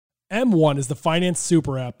M1 is the finance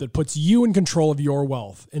super app that puts you in control of your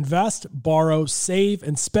wealth. Invest, borrow, save,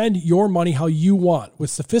 and spend your money how you want with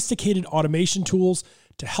sophisticated automation tools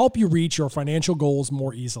to help you reach your financial goals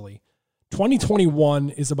more easily.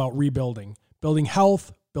 2021 is about rebuilding, building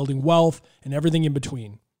health, building wealth, and everything in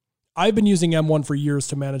between. I've been using M1 for years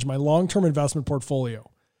to manage my long-term investment portfolio.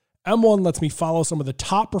 M1 lets me follow some of the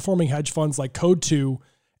top performing hedge funds like Code2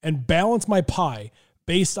 and balance my pie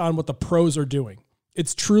based on what the pros are doing.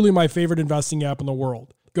 It's truly my favorite investing app in the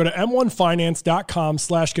world. Go to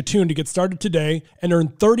m1finance.com/Katoon to get started today and earn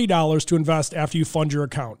 $30 to invest after you fund your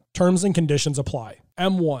account. Terms and conditions apply.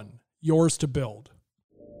 M1, yours to build.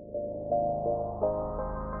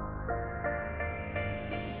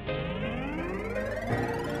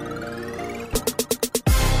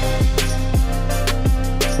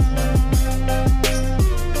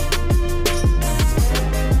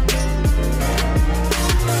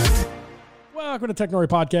 Welcome to Technori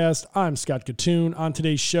Podcast. I'm Scott Katoon. On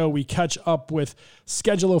today's show, we catch up with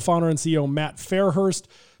Schedulo founder and CEO Matt Fairhurst,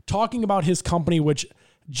 talking about his company, which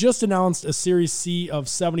just announced a Series C of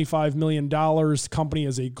 $75 million. The company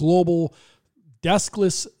is a global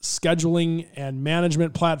deskless scheduling and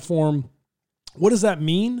management platform. What does that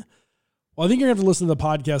mean? Well, I think you're going to have to listen to the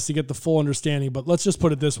podcast to get the full understanding, but let's just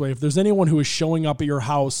put it this way. If there's anyone who is showing up at your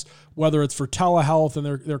house, whether it's for telehealth and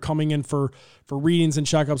they're coming in for readings and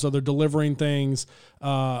checkups, or they're delivering things,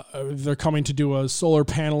 they're coming to do a solar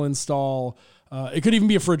panel install, it could even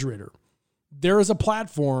be a refrigerator. There is a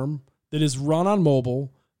platform that is run on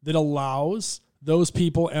mobile that allows those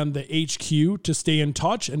people and the HQ to stay in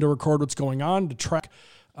touch and to record what's going on, to track,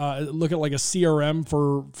 look at like a CRM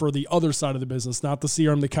for the other side of the business, not the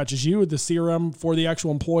CRM that catches you, the CRM for the actual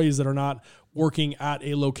employees that are not working at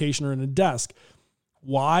a location or in a desk.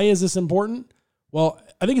 Why is this important? Well,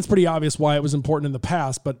 I think it's pretty obvious why it was important in the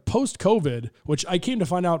past, but post-COVID, which I came to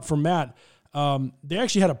find out from Matt, they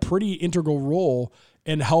actually had a pretty integral role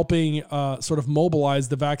in helping sort of mobilize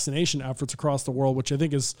the vaccination efforts across the world, which I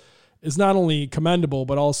think is not only commendable,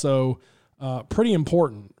 but also pretty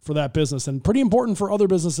important for that business and pretty important for other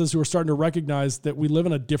businesses who are starting to recognize that we live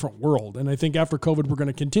in a different world. And I think after COVID, we're going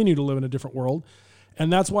to continue to live in a different world.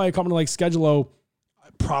 And that's why a company like Schedulo,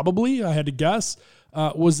 probably, I had to guess,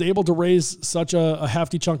 was able to raise such a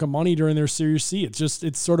hefty chunk of money during their Series C.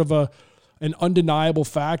 It's sort of an undeniable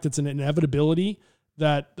fact. It's an inevitability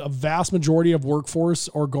that a vast majority of workforce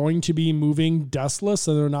are going to be moving deskless,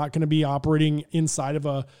 and they're not going to be operating inside of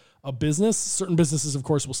a business. Certain businesses, of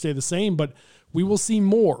course, will stay the same, but we will see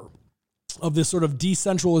more of this sort of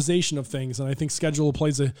decentralization of things. And I think Schedulo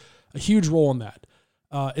plays a huge role in that.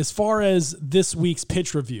 As far as this week's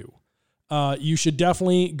pitch review, you should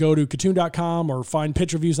definitely go to Katoon.com or find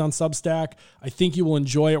pitch reviews on Substack. I think you will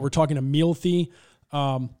enjoy it. We're talking to Mealthy.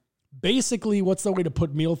 Basically, what's the way to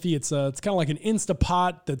put Mealthy? It's kind of like an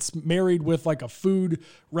Instapot that's married with like a food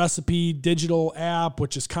recipe digital app,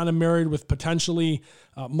 which is kind of married with potentially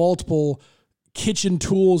multiple kitchen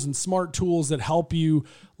tools and smart tools that help you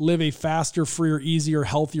live a faster, freer, easier,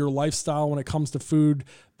 healthier lifestyle when it comes to food.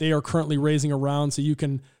 They are currently raising around, so you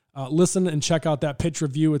can listen and check out that pitch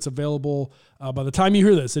review. It's available by the time you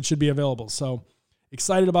hear this. It should be available. So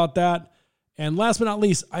excited about that. And last but not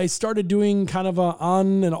least, I started doing kind of a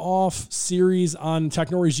on and off series on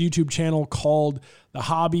Technori's YouTube channel called The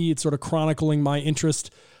Hobby. It's sort of chronicling my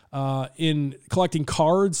interest in collecting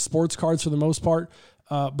cards, sports cards for the most part.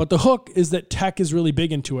 But the hook is that tech is really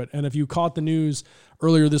big into it. And if you caught the news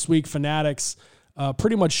earlier this week, Fanatics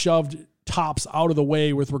pretty much shoved Topps out of the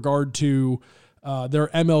way with regard to their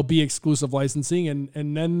MLB exclusive licensing.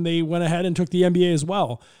 And then they went ahead and took the NBA as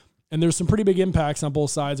well. And there's some pretty big impacts on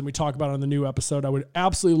both sides, and we talk about it on the new episode. I would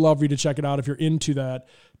absolutely love for you to check it out if you're into that.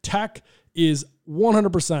 Tech is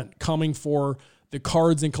 100% coming for the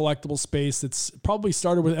cards and collectible space. It's probably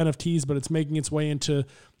started with NFTs, but it's making its way into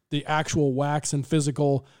the actual wax and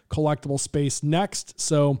physical collectible space next.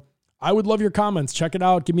 So I would love your comments. Check it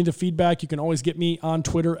out. Give me the feedback. You can always get me on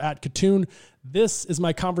Twitter at Katoon. This is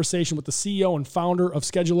my conversation with the CEO and founder of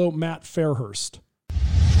Schedulo, Matt Fairhurst.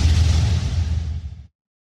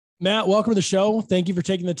 Matt, welcome to the show. Thank you for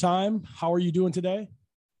taking the time. How are you doing today?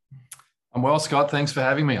 I'm well, Scott. Thanks for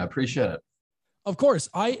having me. I appreciate it. Of course.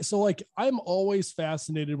 I'm always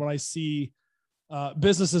fascinated when I see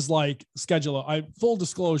businesses like Schedulo. Full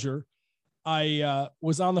disclosure, I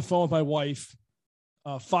was on the phone with my wife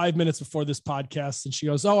 5 minutes before this podcast, and she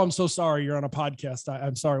goes, "Oh, I'm so sorry. You're on a podcast.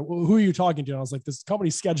 I'm sorry. Who are you talking to?" And I was like, "This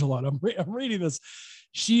company Schedulo. I'm reading this."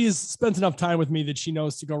 She's spent enough time with me that she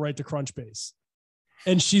knows to go right to Crunchbase.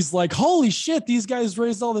 And she's like, "Holy shit, these guys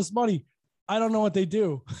raised all this money. I don't know what they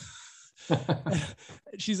do."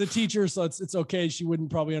 She's a teacher, so it's okay. She wouldn't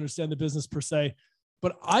probably understand the business per se.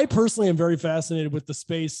 But I personally am very fascinated with the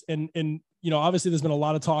space. And obviously there's been a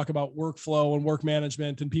lot of talk about workflow and work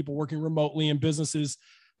management and people working remotely and businesses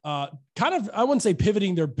kind of, I wouldn't say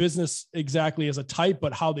pivoting their business exactly as a type,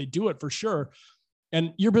 but how they do it for sure.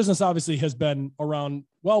 And your business obviously has been around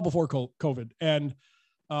well before COVID. And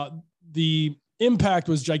the impact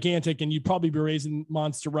was gigantic, and you'd probably be raising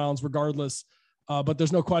monster rounds regardless. But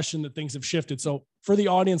there's no question that things have shifted. So for the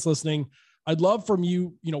audience listening, I'd love from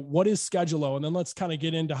you, what is Schedulo? And then let's kind of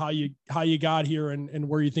get into how you got here and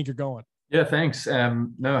where you think you're going. Yeah, thanks.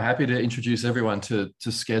 Happy to introduce everyone to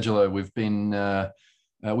Schedulo. We've been,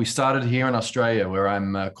 we started here in Australia, where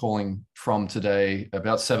I'm calling from today,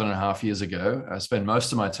 about 7.5 years ago. I spend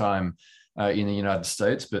most of my time in the United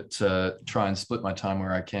States, but try and split my time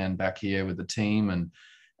where I can back here with the team. And,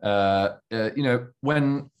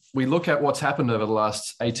 when we look at what's happened over the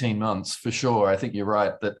last 18 months, for sure, I think you're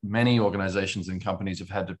right that many organizations and companies have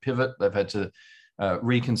had to pivot. They've had to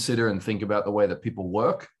reconsider and think about the way that people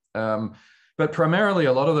work. But primarily,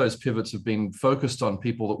 a lot of those pivots have been focused on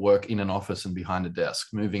people that work in an office and behind a desk,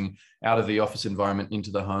 moving out of the office environment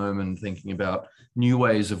into the home and thinking about new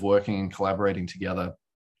ways of working and collaborating together.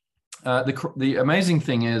 The amazing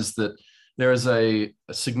thing is that there is a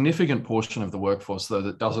significant portion of the workforce, though,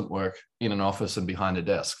 that doesn't work in an office and behind a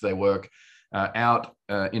desk. They work out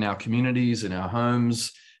in our communities, in our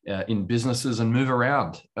homes, in businesses, and move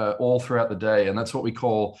around all throughout the day. And that's what we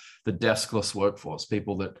call the deskless workforce,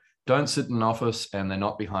 people that don't sit in an office and they're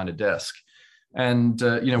not behind a desk. And,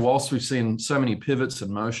 whilst we've seen so many pivots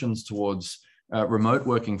and motions towards remote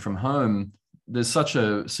working from home, there's such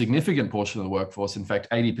a significant portion of the workforce, in fact,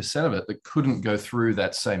 80% of it, that couldn't go through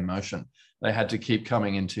that same motion. They had to keep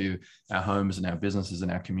coming into our homes and our businesses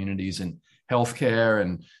and our communities in healthcare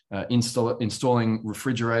and installing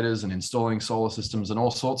refrigerators and installing solar systems and all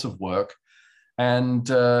sorts of work. And,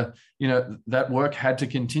 that work had to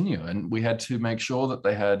continue. And we had to make sure that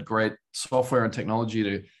they had great software and technology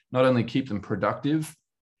to not only keep them productive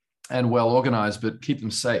and well organized, but keep them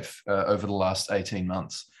safe over the last 18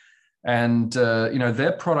 months. And,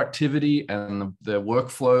 their productivity and their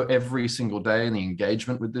workflow every single day and the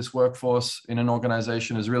engagement with this workforce in an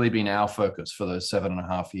organization has really been our focus for those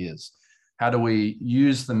 7.5 years. How do we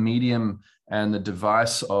use the medium and the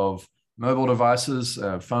device of mobile devices,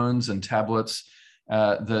 phones and tablets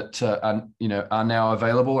that are now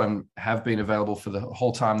available and have been available for the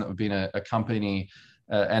whole time that we've been a company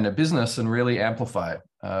and a business, and really amplify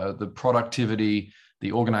the productivity,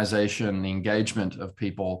 the organization, the engagement of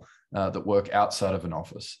people that work outside of an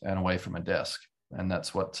office and away from a desk. And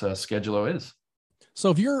that's what Schedulo is. So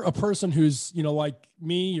if you're a person who's, like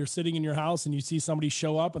me, you're sitting in your house and you see somebody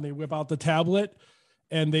show up and they whip out the tablet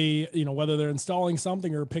and they, whether they're installing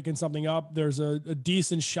something or picking something up, there's a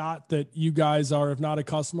decent shot that you guys are, if not a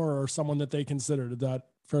customer, or someone that they considered. Is that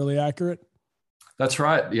fairly accurate? That's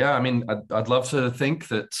right. Yeah. I mean, I'd love to think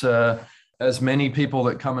that as many people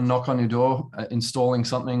that come and knock on your door installing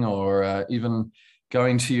something, or even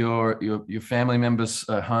going to your family members'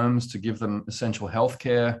 homes to give them essential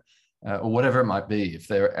healthcare, or whatever it might be. If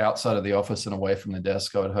they're outside of the office and away from the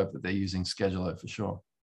desk, I would hope that they're using Schedulo for sure.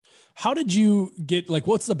 How did you get,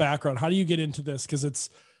 what's the background? How do you get into this? Because it's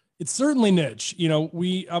certainly niche.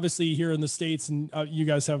 We obviously here in the States, and you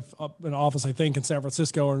guys have an office, I think, in San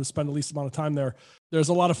Francisco, or spend the least amount of time there. There's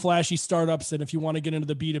a lot of flashy startups. And if you want to get into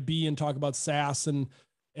the B2B and talk about SaaS and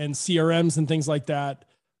CRMs and things like that,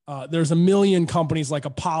 there's a million companies like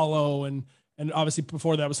Apollo and obviously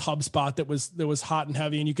before that was HubSpot that was hot and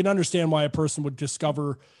heavy. And you can understand why a person would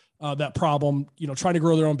discover that problem, trying to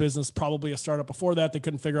grow their own business, probably a startup before that. They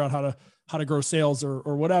couldn't figure out how to grow sales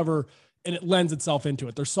or whatever. And it lends itself into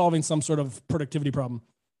it. They're solving some sort of productivity problem.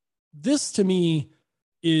 This to me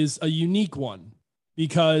is a unique one,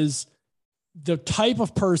 because the type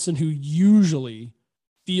of person who usually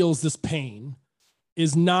feels this pain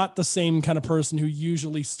is not the same kind of person who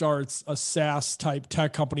usually starts a SaaS type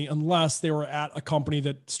tech company, unless they were at a company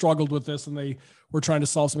that struggled with this and they were trying to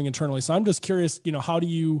solve something internally. So I'm just curious, how do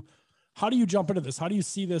you jump into this? How do you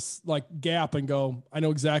see this gap and go, I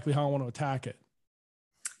know exactly how I want to attack it?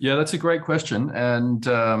 Yeah, that's a great question. And,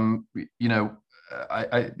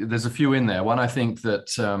 there's a few in there. One, I think that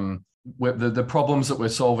the problems that we're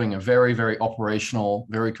solving are very, very operational,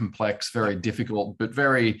 very complex, very difficult, but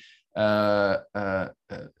very, if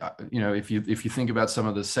you think about some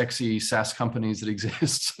of the sexy SaaS companies that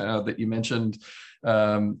exist that you mentioned,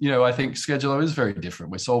 I think Schedulo is very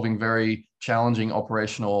different. We're solving very challenging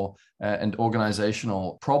operational and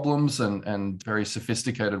organizational problems and very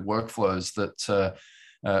sophisticated workflows that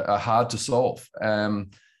are hard to solve.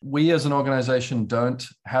 We as an organization don't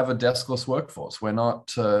have a deskless workforce. We're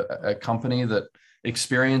not a company that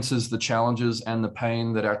experiences the challenges and the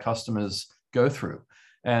pain that our customers go through.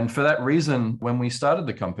 And for that reason, when we started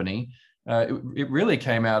the company, it really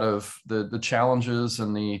came out of the challenges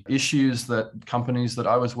and the issues that companies that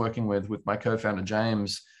I was working with my co-founder,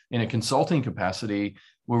 James, in a consulting capacity,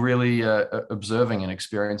 were really observing and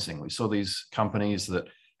experiencing. We saw these companies that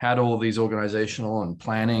had all of these organizational and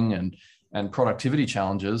planning and productivity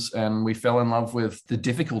challenges, and we fell in love with the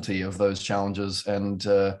difficulty of those challenges and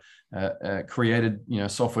created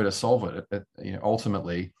software to solve it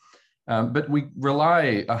ultimately. But we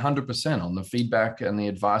rely 100% on the feedback and the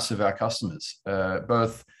advice of our customers,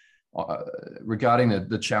 both regarding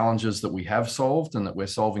the challenges that we have solved and that we're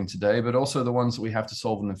solving today, but also the ones that we have to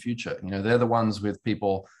solve in the future. They're the ones with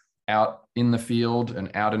people out in the field and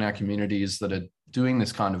out in our communities that are doing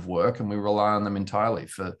this kind of work, and we rely on them entirely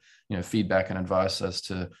for feedback and advice as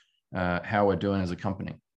to how we're doing as a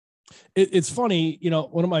company. It's funny,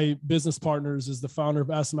 one of my business partners is the founder of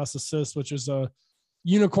SMS Assist, which is a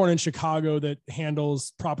unicorn in Chicago that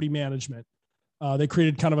handles property management. They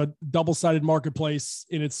created kind of a double-sided marketplace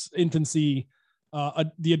in its infancy.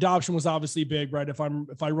 The adoption was obviously big, right? If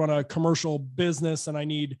I run a commercial business and I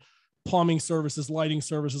need plumbing services, lighting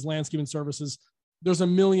services, landscaping services, there's a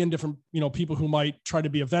million different people who might try to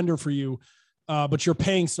be a vendor for you, but you're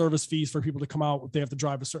paying service fees for people to come out. They have to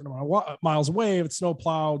drive a certain amount of miles away. If it's snow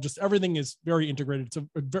plow, just everything is very integrated.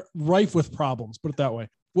 It's rife with problems, put it that way.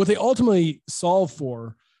 What they ultimately solved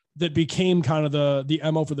for, that became kind of the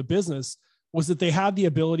MO for the business, was that they had the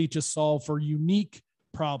ability to solve for unique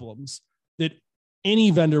problems that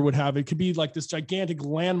any vendor would have. It could be like this gigantic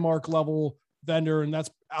landmark level vendor, and that's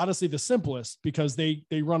honestly the simplest because they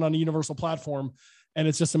run on a universal platform, and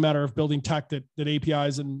it's just a matter of building tech that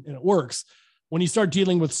APIs and it works. When you start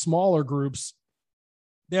dealing with smaller groups,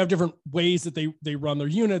 they have different ways that they run their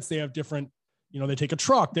units. They have different, they take a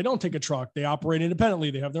truck, they don't take a truck, they operate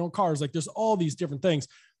independently, they have their own cars. Like there's all these different things.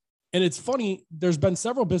 And it's funny, there's been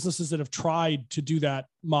several businesses that have tried to do that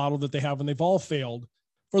model that they have, and they've all failed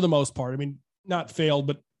for the most part. I mean, not failed,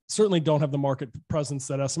 but certainly don't have the market presence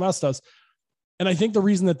that SMS does. And I think the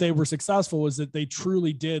reason that they were successful is that they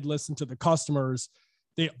truly did listen to the customers.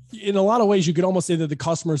 In a lot of ways, you could almost say that the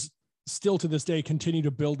customers still to this day continue to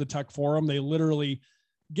build the tech for them. They literally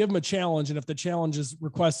give them a challenge, and if the challenge is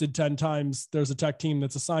requested 10 times, there's a tech team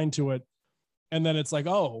that's assigned to it. And then it's like,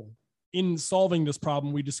 oh, in solving this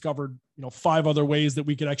problem, we discovered 5 other ways that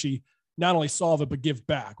we could actually not only solve it, but give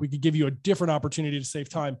back. We could give you a different opportunity to save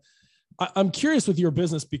time. I'm curious with your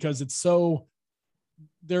business because it's so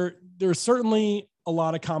there's certainly a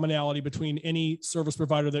lot of commonality between any service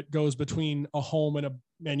provider that goes between a home and a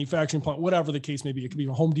manufacturing plant, whatever the case may be. It could be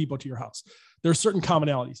a Home Depot to your house. There's certain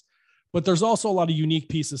commonalities, but there's also a lot of unique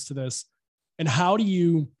pieces to this. And how do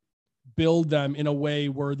you build them in a way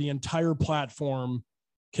where the entire platform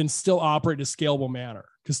can still operate in a scalable manner?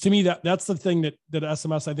 Because to me, that's the thing that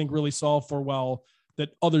SMS, I think, really solved for well, that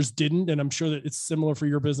others didn't. And I'm sure that it's similar for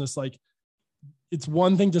your business. Like, it's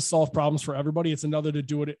one thing to solve problems for everybody. It's another to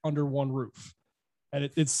do it under one roof. And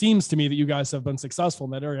it seems to me that you guys have been successful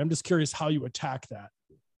in that area. I'm just curious how you attack that.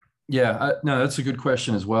 Yeah, no, that's a good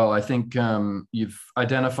question as well. I think you've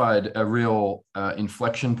identified a real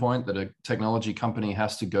inflection point that a technology company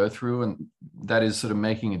has to go through. And that is sort of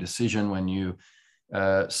making a decision when you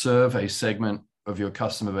serve a segment of your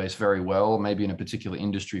customer base very well, maybe in a particular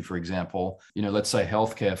industry, for example. Let's say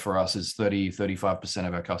healthcare for us is 35%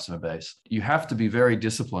 of our customer base. You have to be very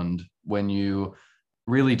disciplined when you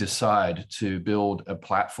really decide to build a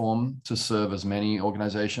platform to serve as many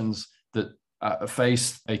organizations that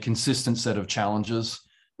face a consistent set of challenges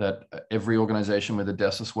that every organization with a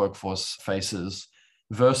deskless workforce faces,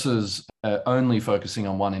 versus only focusing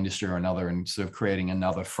on one industry or another and sort of creating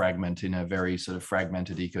another fragment in a very sort of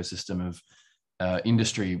fragmented ecosystem of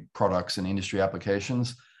industry products and industry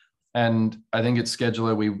applications. And I think at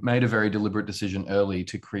Scheduler, we made a very deliberate decision early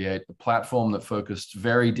to create a platform that focused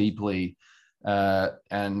very deeply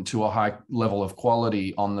and to a high level of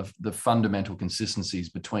quality on the fundamental consistencies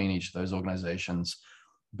between each of those organizations,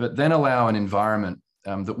 but then allow an environment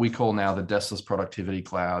that we call now the Deskless Productivity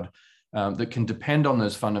Cloud that can depend on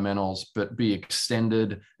those fundamentals, but be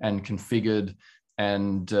extended and configured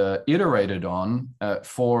and iterated on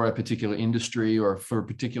for a particular industry or for a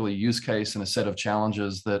particular use case and a set of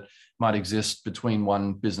challenges that might exist between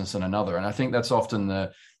one business and another. And I think that's often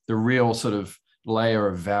the real sort of layer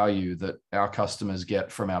of value that our customers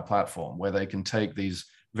get from our platform, where they can take these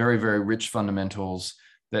very, very rich fundamentals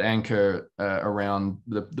that anchor around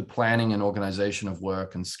the planning and organization of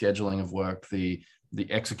work and scheduling of work, the the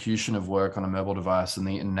execution of work on a mobile device and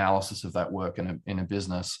the analysis of that work in a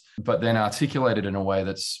business, but then articulate it in a way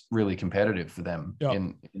that's really competitive for them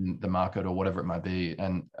in the market or whatever it might be.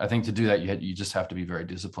 And I think to do that, you just have to be very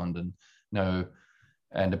disciplined and know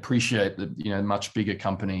and appreciate the, much bigger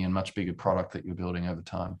company and much bigger product that you're building over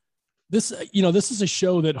time. This is a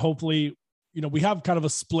show that hopefully, we have kind of a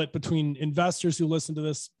split between investors who listen to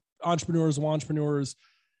this, entrepreneurs.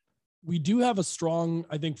 We do have a strong,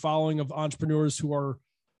 I think, following of entrepreneurs who are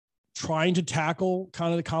trying to tackle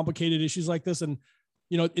kind of the complicated issues like this. And,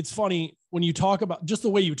 it's funny when you talk about just the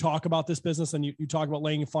way you talk about this business and you talk about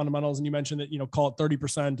laying fundamentals, and you mentioned that, call it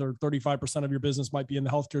 30% or 35% of your business might be in the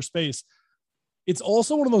healthcare space. It's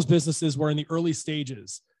also one of those businesses where in the early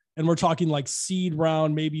stages, and we're talking like seed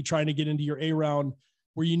round, maybe trying to get into your A round,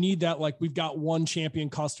 where you need that, like, we've got one champion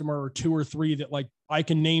customer or two or three that, like, I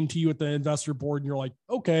can name to you at the investor board and you're like,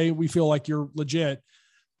 okay, we feel like you're legit.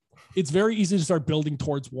 It's very easy to start building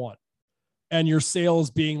towards one, and your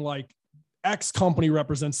sales being like, X company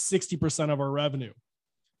represents 60% of our revenue.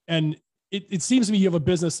 And it seems to me you have a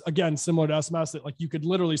business, again, similar to SMS, that like you could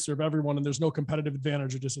literally serve everyone and there's no competitive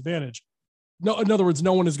advantage or disadvantage. No, in other words,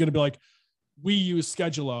 no one is going to be like, we use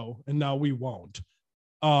Schedulo and now we won't.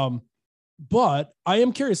 But I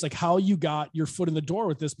am curious, like, how you got your foot in the door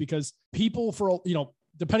with this, because people, for,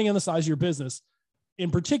 depending on the size of your business, in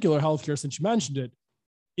particular healthcare, since you mentioned it,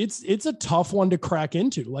 it's a tough one to crack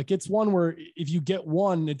into. Like, it's one where if you get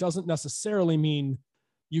one, it doesn't necessarily mean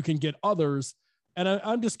you can get others. And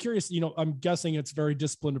I'm just curious, I'm guessing it's a very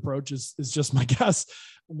disciplined approach is just my guess.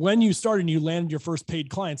 When you started and you landed your first paid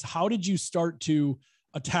clients, how did you start to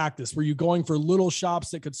attack this? Were you going for little shops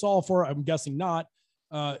that could solve for it? I'm guessing not.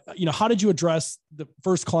 How did you address the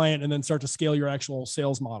first client and then start to scale your actual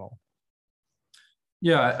sales model?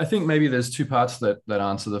 Yeah, I think maybe there's two parts that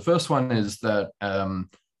answer. The first one is that,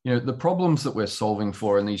 the problems that we're solving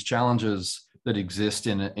for and these challenges that exist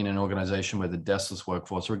in an organization with a deskless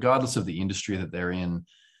workforce, regardless of the industry that they're in,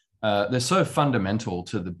 they're so fundamental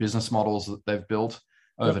to the business models that they've built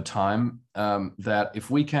over time, that if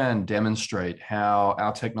we can demonstrate how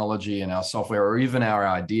our technology and our software, or even our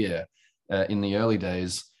idea in the early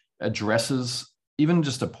days, addresses even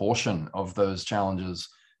just a portion of those challenges,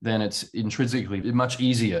 then it's intrinsically much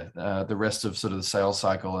easier, the rest of sort of the sales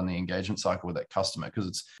cycle and the engagement cycle with that customer,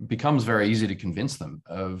 because it becomes very easy to convince them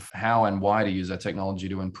of how and why to use our technology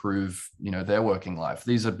to improve, their working life.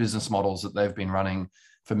 These are business models that they've been running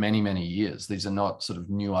for many, many years. These are not sort of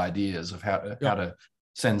new ideas of how to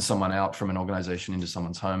send someone out from an organization into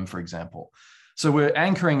someone's home, for example. So we're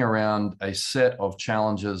anchoring around a set of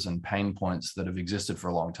challenges and pain points that have existed for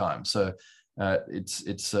a long time. So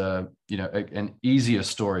it's an easier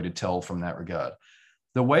story to tell from that regard.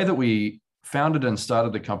 The way that we founded and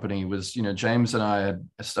started the company was, James and I had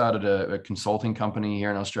started a consulting company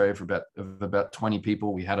here in Australia for about 20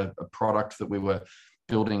 people. We had a product that we were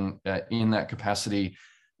building in that capacity,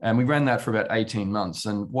 and we ran that for about 18 months.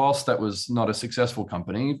 And whilst that was not a successful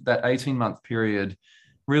company, that 18-month period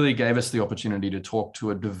really gave us the opportunity to talk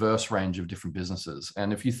to a diverse range of different businesses.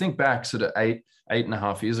 And if you think back sort of eight and a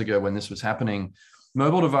half years ago when this was happening,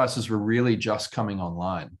 mobile devices were really just coming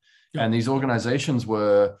online. Yeah. And these organizations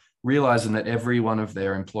were realizing that every one of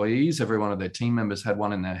their employees, every one of their team members had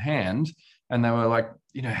one in their hand. And they were like,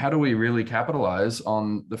 how do we really capitalize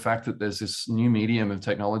on the fact that there's this new medium of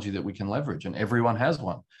technology that we can leverage, and everyone has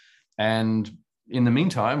one? And in the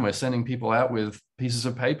meantime, we're sending people out with pieces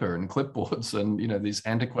of paper and clipboards and, these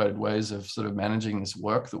antiquated ways of sort of managing this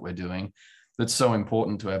work that we're doing that's so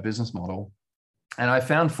important to our business model. And I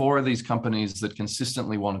found 4 of these companies that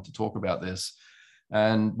consistently wanted to talk about this.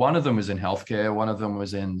 And one of them was in healthcare, one of them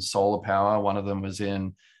was in solar power, one of them was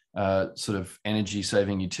in sort of energy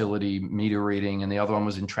saving utility meter reading, and the other one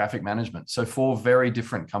was in traffic management. So 4 very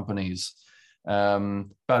different companies,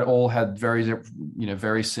 but all had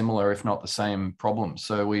very similar, if not the same problems.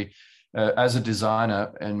 So we, as a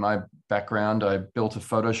designer, in my background, I built a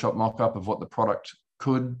Photoshop mock-up of what the product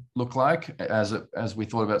could look like as we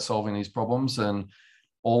thought about solving these problems. And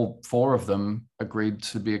all 4 of them agreed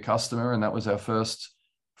to be a customer. And that was our first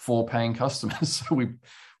 4 paying customers. So we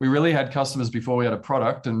really had customers before we had a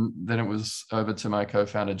product. And then it was over to my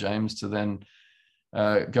co-founder, James, to then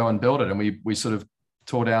go and build it. And we sort of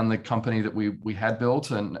tore down the company that we had built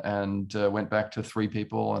and went back to 3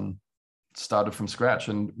 people and started from scratch.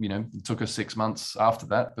 And, it took us 6 months after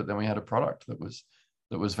that, but then we had a product that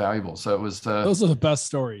was valuable. So it was, those are the best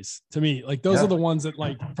stories to me. Like, those are the ones that,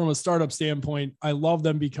 like, from a startup standpoint, I love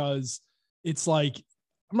them because it's like,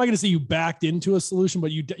 I'm not going to say you backed into a solution,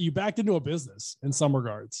 but you backed into a business in some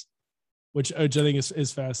regards, which I think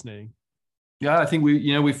is fascinating. Yeah, I think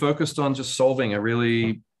we focused on just solving a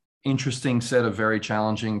really interesting set of very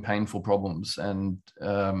challenging, painful problems, and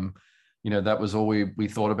that was all we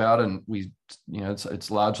thought about, and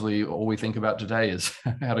it's largely all we think about today is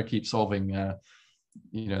how to keep solving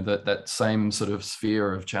that same sort of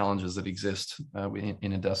sphere of challenges that exist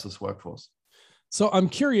in a deskless workforce. So I'm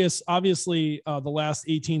curious. Obviously, the last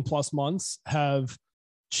 18 plus months have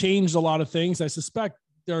changed a lot of things. I suspect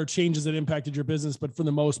there are changes that impacted your business, but for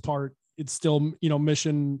the most part, it's still,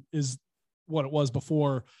 mission is what it was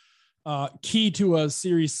before. Key to a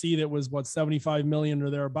Series C that was 75 million or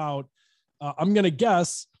thereabout. I'm going to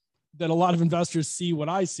guess that a lot of investors see what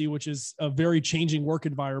I see, which is a very changing work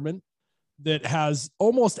environment that has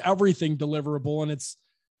almost everything deliverable. And it's,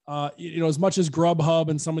 as much as Grubhub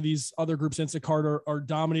and some of these other groups, Instacart are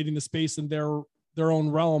dominating the space in their own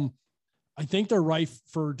realm, I think they're rife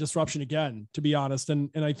for disruption again, to be honest. And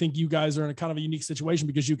I think you guys are in a kind of a unique situation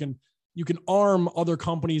because you can arm other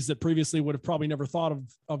companies that previously would have probably never thought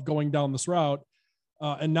of going down this route.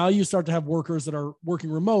 And now you start to have workers that are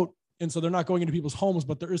working remote. And so they're not going into people's homes,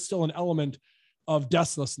 but there is still an element of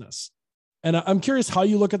desklessness. And I'm curious how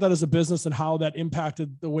you look at that as a business and how that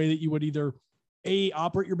impacted the way that you would either A,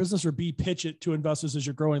 operate your business, or B, pitch it to investors as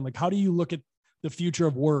you're growing. Like, how do you look at the future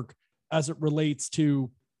of work as it relates to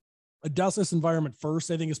a deskless environment first?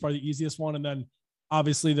 I think is probably the easiest one. And then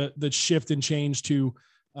obviously the shift and change to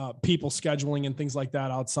people scheduling and things like that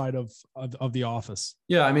outside of the office.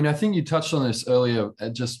 Yeah. I mean, I think you touched on this earlier,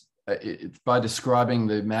 just by describing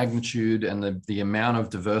the magnitude and the amount of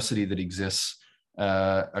diversity that exists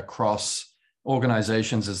across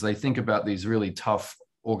organizations as they think about these really tough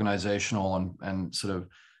organizational and sort of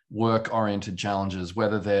work-oriented challenges,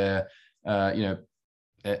 whether they're,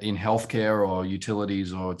 in healthcare or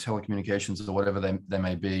utilities or telecommunications or whatever they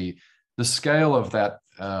may be. The scale of that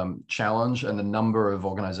challenge and the number of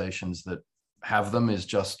organizations that have them is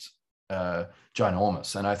just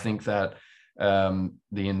ginormous. And I think that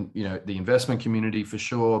the investment community for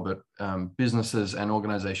sure, but businesses and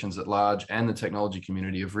organizations at large and the technology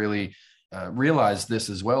community have really realized this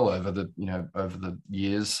as well over the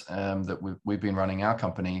years that we've been running our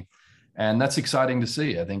company. And that's exciting to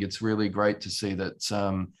see. I think it's really great to see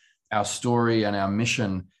that our story and our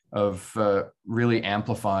mission of really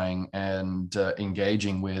amplifying and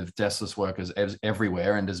engaging with deskless workers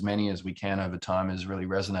everywhere, and as many as we can over time, is really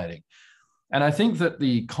resonating. And I think that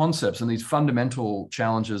the concepts and these fundamental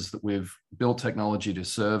challenges that we've built technology to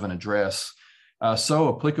serve and address are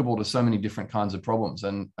so applicable to so many different kinds of problems.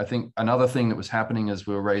 And I think another thing that was happening as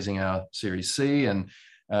we were raising our Series C and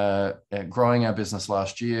growing our business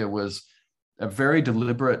last year was a very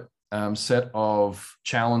deliberate set of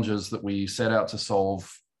challenges that we set out to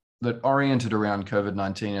solve that oriented around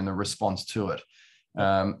COVID-19 and the response to it.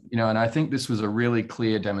 And I think this was a really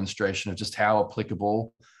clear demonstration of just how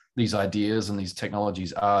applicable these ideas and these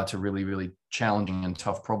technologies are to really, really challenging and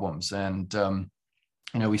tough problems. And,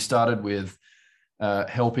 we started with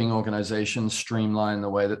helping organizations streamline the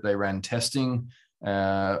way that they ran testing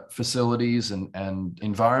facilities and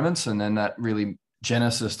environments. And then that really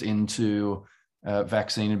genesised into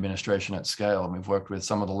vaccine administration at scale. And we've worked with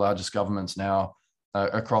some of the largest governments now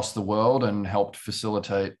across the world and helped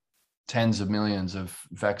facilitate tens of millions of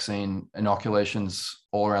vaccine inoculations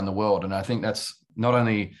all around the world. And I think that's not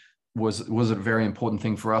only was it a very important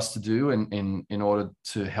thing for us to do in order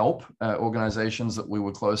to help organizations that we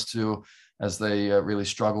were close to as they really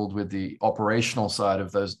struggled with the operational side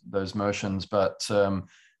of those motions, but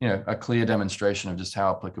a clear demonstration of just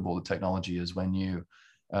how applicable the technology is when you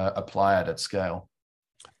apply it at scale.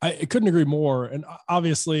 I couldn't agree more. And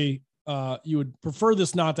obviously, you would prefer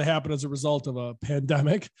this not to happen as a result of a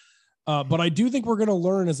pandemic. But I do think we're going to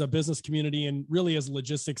learn as a business community and really as a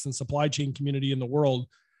logistics and supply chain community in the world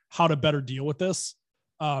how to better deal with this.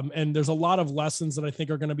 And there's a lot of lessons that I think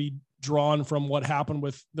are going to be drawn from what happened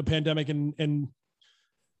with the pandemic and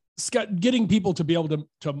getting people to be able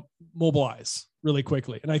to mobilize really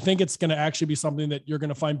quickly. And I think it's going to actually be something that you're going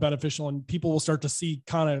to find beneficial, and people will start to see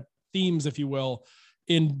kind of themes, if you will,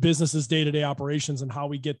 in businesses' day-to-day operations and how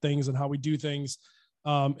we get things and how we do things,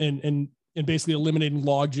 and basically eliminating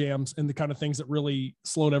log jams and the kind of things that really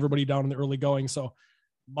slowed everybody down in the early going. So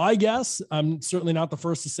my guess, I'm certainly not the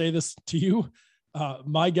first to say this to you.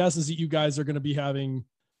 My guess is that you guys are going to be having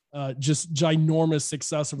just ginormous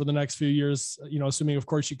success over the next few years, assuming, of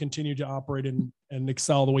course, you continue to operate and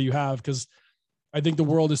excel the way you have, because I think the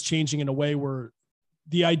world is changing in a way where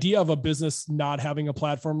the idea of a business not having a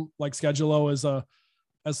platform like Schedulo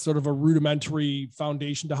as sort of a rudimentary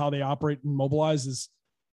foundation to how they operate and mobilize is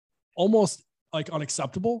almost like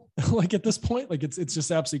unacceptable. Like at this point, like it's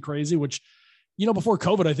just absolutely crazy, which, before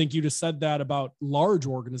COVID, I think you just said that about large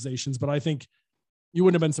organizations, but I think you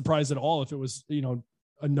wouldn't have been surprised at all if it was,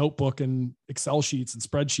 a notebook and Excel sheets and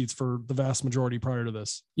spreadsheets for the vast majority prior to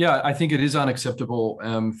this. Yeah, I think it is unacceptable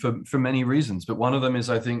for many reasons. But one of them is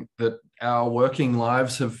I think that our working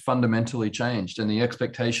lives have fundamentally changed, and the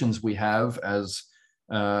expectations we have as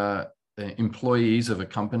employees of a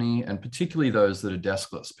company, and particularly those that are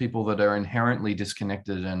deskless, people that are inherently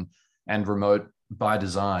disconnected and remote by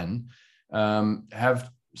design,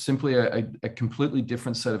 have simply a completely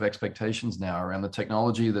different set of expectations now around the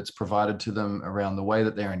technology that's provided to them, around the way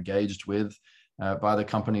that they're engaged with by the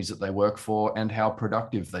companies that they work for, and how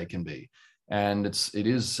productive they can be. And it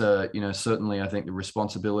is certainly, I think, the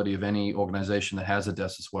responsibility of any organization that has a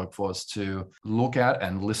deskless workforce to look at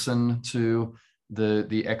and listen to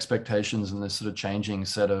the expectations and the sort of changing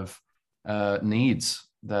set of needs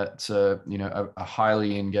that a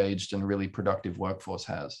highly engaged and really productive workforce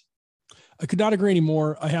has. I could not agree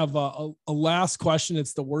anymore. I have a last question.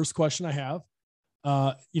 It's the worst question I have.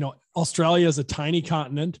 Australia is a tiny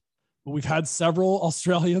continent, but we've had several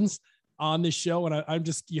Australians on this show.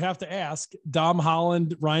 And you have to ask Dom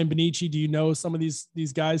Holland, Ryan Benici, do you know some of these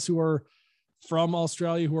guys who are from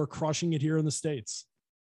Australia who are crushing it here in the States?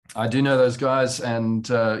 I do know those guys, and,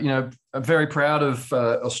 I'm very proud of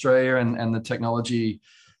Australia and the technology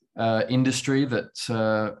industry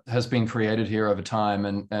that has been created here over time,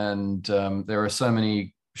 and there are so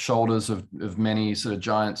many shoulders of many sort of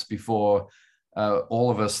giants before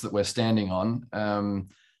all of us that we're standing on, and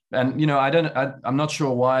I'm not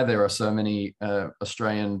sure why there are so many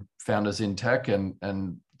Australian founders in tech,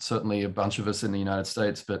 and certainly a bunch of us in the United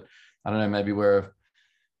States, but I don't know, maybe we're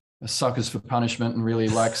suckers for punishment and really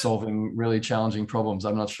like solving really challenging problems.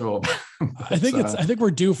 I'm not sure. I think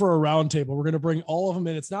we're due for a roundtable. We're going to bring all of them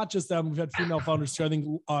in. It's not just them. We've had female founders too. I think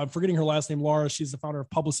I'm forgetting her last name, Laura. She's the founder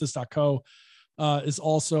of Publicist.co, is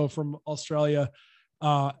also from Australia.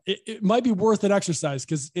 It might be worth an exercise,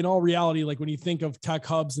 because in all reality, like when you think of tech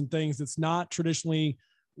hubs and things, it's not traditionally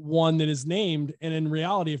one that is named. And in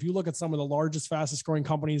reality, if you look at some of the largest, fastest growing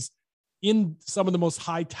companies in some of the most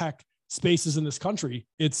high tech spaces in this country,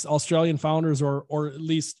 it's Australian founders, or at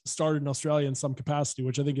least started in Australia in some capacity,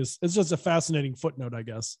 which I think is just a fascinating footnote, I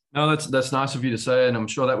guess. No, that's nice of you to say, and I'm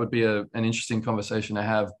sure that would be an interesting conversation to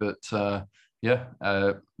have. But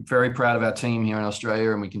very proud of our team here in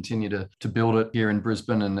Australia, and we continue to build it here in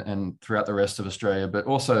Brisbane and throughout the rest of Australia. But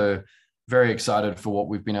also very excited for what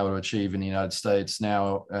we've been able to achieve in the United States,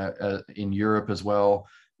 now in Europe as well.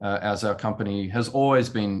 As our company has always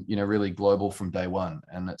been, really global from day one.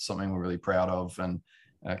 And that's something we're really proud of and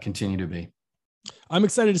continue to be. I'm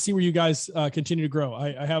excited to see where you guys continue to grow.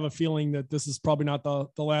 I have a feeling that this is probably not the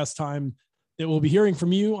last time that we'll be hearing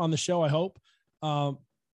from you on the show, I hope.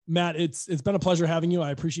 Matt, it's been a pleasure having you. I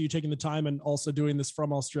appreciate you taking the time and also doing this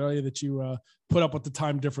from Australia, that you put up with the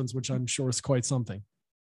time difference, which I'm sure is quite something.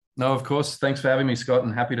 No, of course. Thanks for having me, Scott,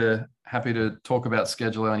 and happy to talk about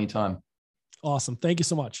Scheduler anytime. Awesome. Thank you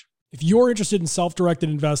so much. If you're interested in self-directed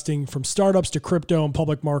investing from startups to crypto and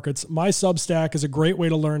public markets, my Substack is a great way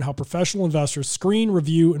to learn how professional investors screen,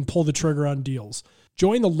 review, and pull the trigger on deals.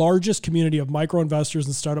 Join the largest community of micro investors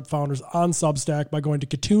and startup founders on Substack by going to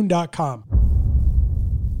Katoon.com.